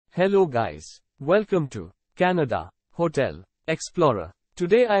Hello guys. Welcome to Canada Hotel Explorer.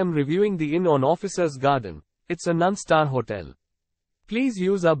 Today I am reviewing the Inn on Officers Garden. It's a non-star hotel. Please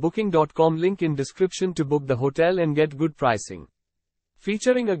use our booking.com link in description to book the hotel and get good pricing.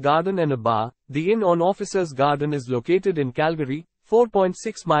 Featuring a garden and a bar, the Inn on Officers Garden is located in Calgary, 4.6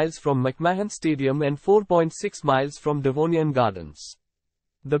 miles from McMahon Stadium and 4.6 miles from Devonian Gardens.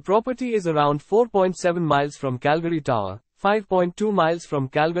 The property is around 4.7 miles from Calgary Tower, 5.2 miles from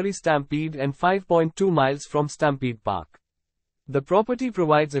Calgary Stampede and 5.2 miles from Stampede Park. The property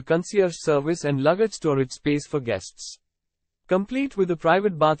provides a concierge service and luggage storage space for guests. Complete with a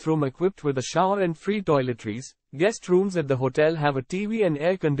private bathroom equipped with a shower and free toiletries, guest rooms at the hotel have a TV and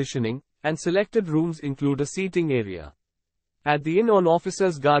air conditioning, and selected rooms include a seating area. At the Inn on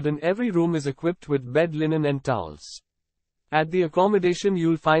Officers Garden, every room is equipped with bed linen and towels. At the accommodation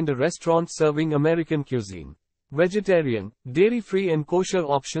you'll find a restaurant serving American cuisine. Vegetarian, dairy-free and kosher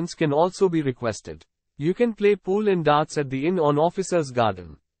options can also be requested. You can play pool and darts at the Inn on Officers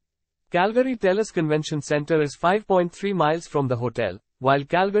Garden. Calgary Telus Convention Center is 5.3 miles from the hotel, while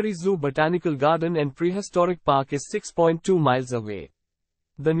Calgary Zoo Botanical Garden and Prehistoric Park is 6.2 miles away.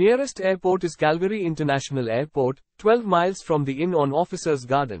 The nearest airport is Calgary International Airport, 12 miles from the Inn on Officers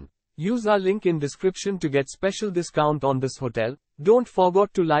Garden. Use our link in description to get special discount on this hotel. Don't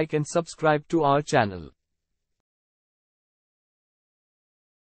forget to like and subscribe to our channel.